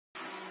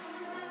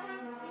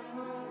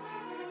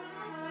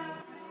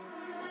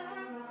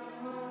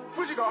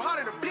Fuji go hard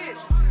in the bitch.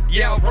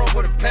 Yeah, I roll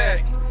with a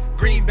pack.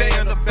 Green Bay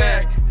on the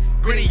back.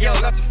 Gritty yellow,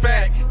 that's a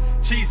fact.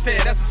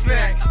 Cheesehead, that's a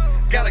snack.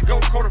 Gotta go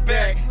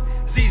quarterback.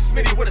 Z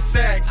Smitty with a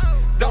sack.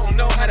 Don't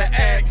know how to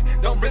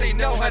act. Don't really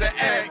know how to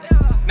act.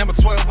 Number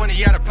 12 when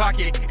he out of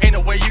pocket. Ain't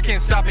no way you can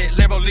stop it.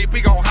 Lambo leap,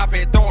 we gon' hop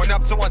it. Throwing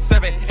up to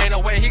 1-7. Ain't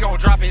no way he gon'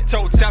 drop it.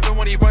 Toe tapping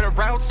when he running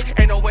routes.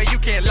 Ain't no way you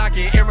can't lock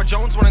it. Aaron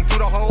Jones running through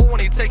the hole when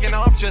he taking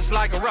off just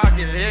like a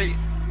rocket. Hey.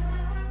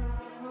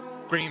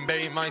 Green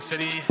Bay, my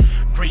city.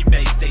 Green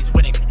Bay stays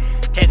winning.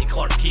 Kenny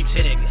Clark keeps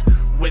hitting.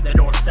 When the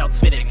north-south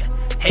spinning.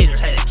 Haters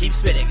head keep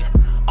spinning.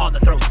 On the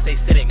throne stay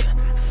sitting.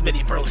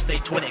 Smitty bro stay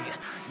twinning.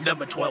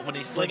 Number 12 when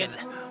he's slinging.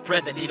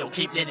 Thread the needle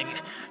keep knitting.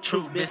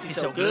 True Misty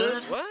so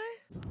good. What?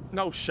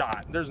 No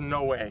shot. There's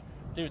no way.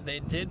 Dude, they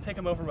did pick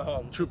him over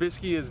Mahomes.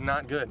 Trubisky is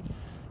not good.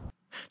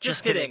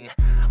 Just kidding.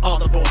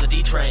 All aboard the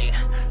D train.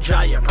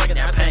 Giant bringing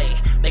that pain.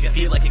 Make it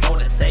feel like you're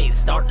going insane.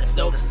 Starting to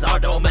snow, this is our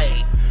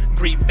domain.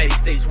 Green Bay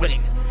stays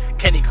winning.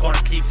 Kenny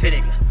Clark keeps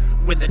hitting.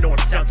 When the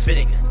north sounds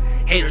fitting.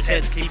 Haters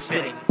heads keep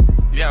spinning.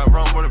 Yeah, I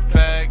run with a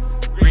bag.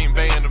 Green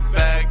Bay in the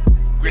bag.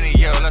 Green and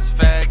yellow, that's a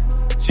fag.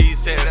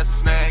 Cheesehead, that's a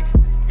snack.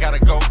 Gotta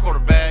go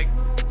quarterback.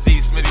 Z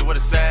Smitty with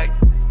a sack.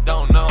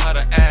 Don't know how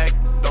to act.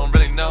 Don't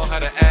really know how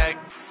to act.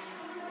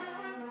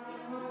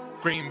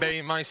 Green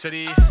Bay, my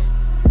city.